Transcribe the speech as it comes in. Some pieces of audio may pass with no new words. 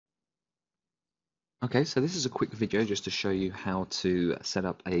Okay, so this is a quick video just to show you how to set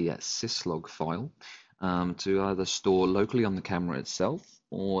up a syslog file to either store locally on the camera itself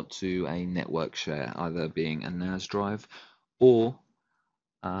or to a network share, either being a NAS drive or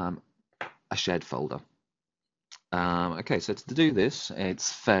um, a shared folder. Okay, so to do this,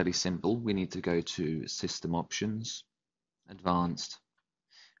 it's fairly simple. We need to go to System Options, Advanced,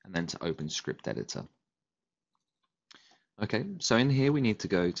 and then to Open Script Editor. Okay, so in here we need to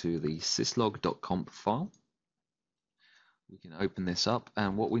go to the syslog.conf file. We can open this up,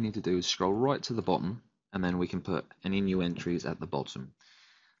 and what we need to do is scroll right to the bottom, and then we can put any new entries at the bottom.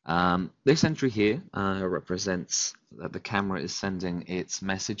 This entry here represents that the camera is sending its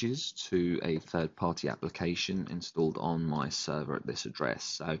messages to a third-party application installed on my server at this address.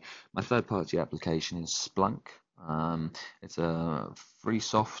 So my third-party application is Splunk. It's a free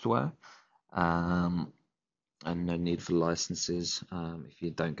software and no need for licenses if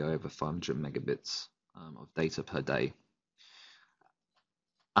you don't go over 500 megabits of data per day.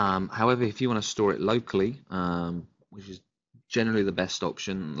 However, if you want to store it locally, which is generally the best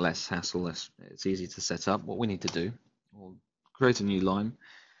option, less hassle, it's easy to set up. What we need to do, we'll create a new line.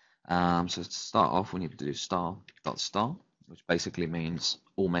 So to start off, we need to do star.star, which basically means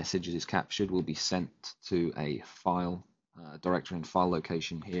all messages captured will be sent to a file directory and file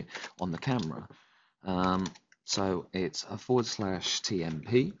location here on the camera. So it's a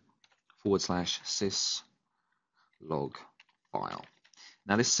 /tmp /syslog file.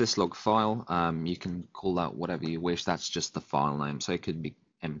 Now this syslog file, you can call that whatever you wish. That's just the file name. So it could be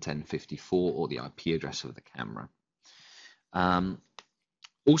M1054 or the IP address of the camera.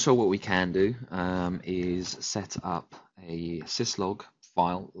 Also what we can do is set up a syslog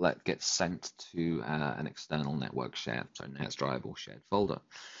file that gets sent to an external network share, so NAS drive or shared folder.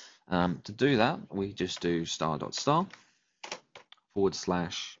 To do that, we just do star.star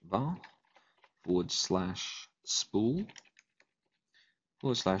 /var /spool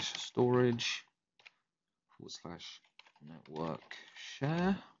 /storage /network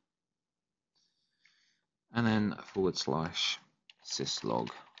share, and then /syslog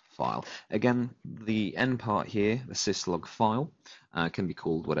file. Again, the end part here, the syslog file, can be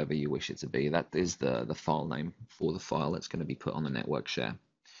called whatever you wish it to be. That is the file name for the file that's going to be put on the network share.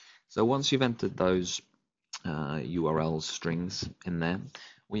 So once you've entered those URL strings in there,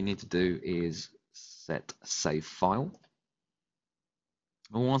 what you need to do is set save file.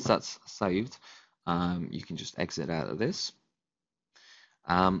 And once that's saved, you can just exit out of this.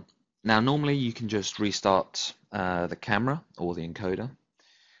 Now, normally you can just restart the camera or the encoder.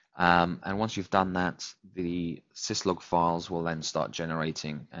 And once you've done that, the syslog files will then start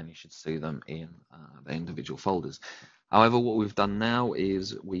generating, and you should see them in the individual folders. However, what we've done now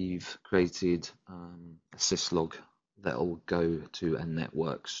is we've created a syslog that will go to a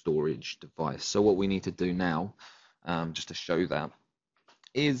network storage device. So what we need to do now, just to show that,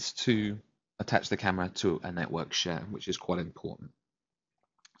 is to attach the camera to a network share, which is quite important.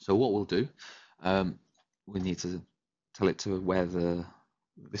 So what we'll do, we need to tell it to where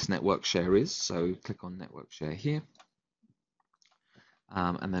this network share is. So click on network share here,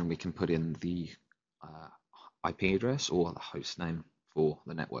 and then we can put in the IP address or the host name for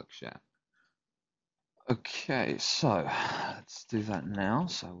the network share. Okay, so let's do that now.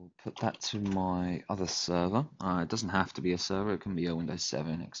 So we'll put that to my other server. It doesn't have to be a server. It can be a Windows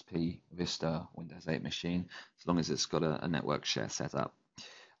 7, XP, Vista, Windows 8 machine, as long as it's got a network share set up.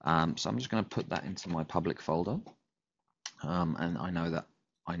 So I'm just going to put that into my public folder. And I know that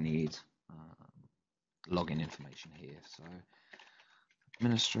I need login information here. So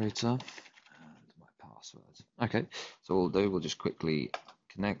administrator and my password. Okay, so what we'll do, we'll just quickly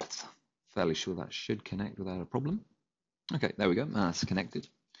connect. Fairly sure that should connect without a problem. Okay, there we go. That's connected.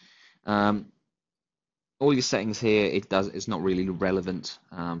 All your settings here, it's not really relevant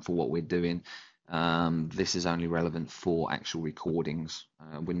for what we're doing. This is only relevant for actual recordings.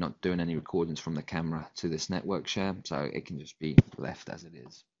 We're not doing any recordings from the camera to this network share, so it can just be left as it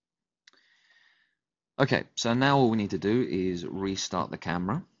is. Okay, so now all we need to do is restart the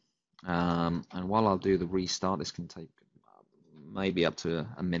camera. And while I'll do the restart, this can take maybe up to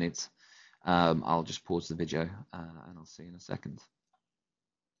a minute. I'll just pause the video and I'll see you in a second.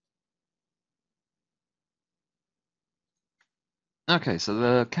 Okay, so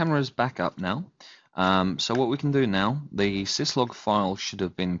the camera is back up now. So what we can do now, the syslog file should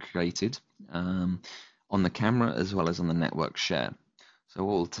have been created on the camera as well as on the network share. So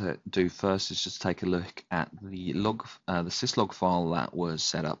what we'll do first is just take a look at the syslog file that was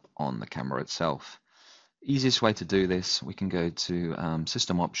set up on the camera itself. Easiest way to do this, we can go to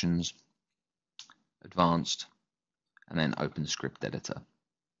System Options, Advanced, and then Open Script Editor.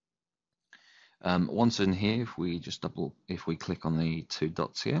 Once in here, if we click on the two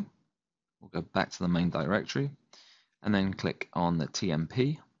dots here, we'll go back to the main directory and then click on the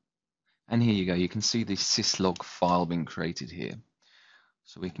TMP. And here you go, you can see the syslog file being created here.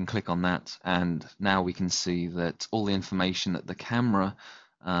 So we can click on that, and now we can see that all the information that the camera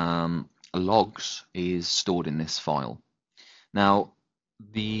logs is stored in this file. Now,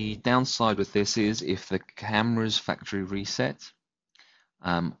 the downside with this is if the camera's factory reset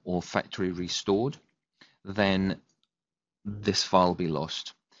or factory restored, then this file will be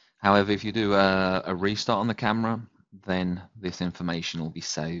lost. However, if you do a restart on the camera, then this information will be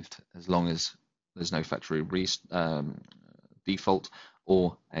saved as long as there's no factory default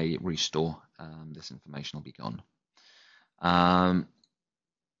or a restore. This information will be gone.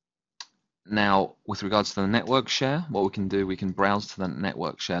 Now, with regards to the network share, what we can do, we can browse to the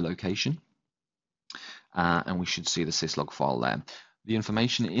network share location, and we should see the syslog file there. The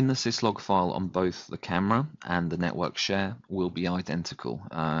information in the syslog file on both the camera and the network share will be identical.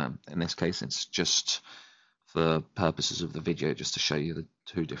 In this case, it's just for purposes of the video, just to show you the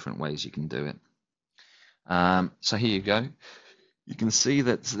two different ways you can do it. So here you go. You can see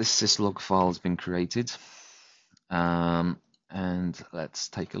that this syslog file has been created. And let's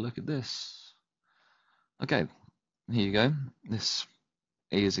take a look at this. Okay, here you go. This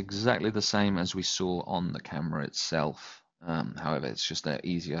is exactly the same as we saw on the camera itself. However, it's just an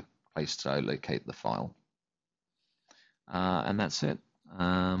easier place to locate the file. And that's it.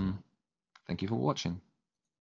 Thank you for watching.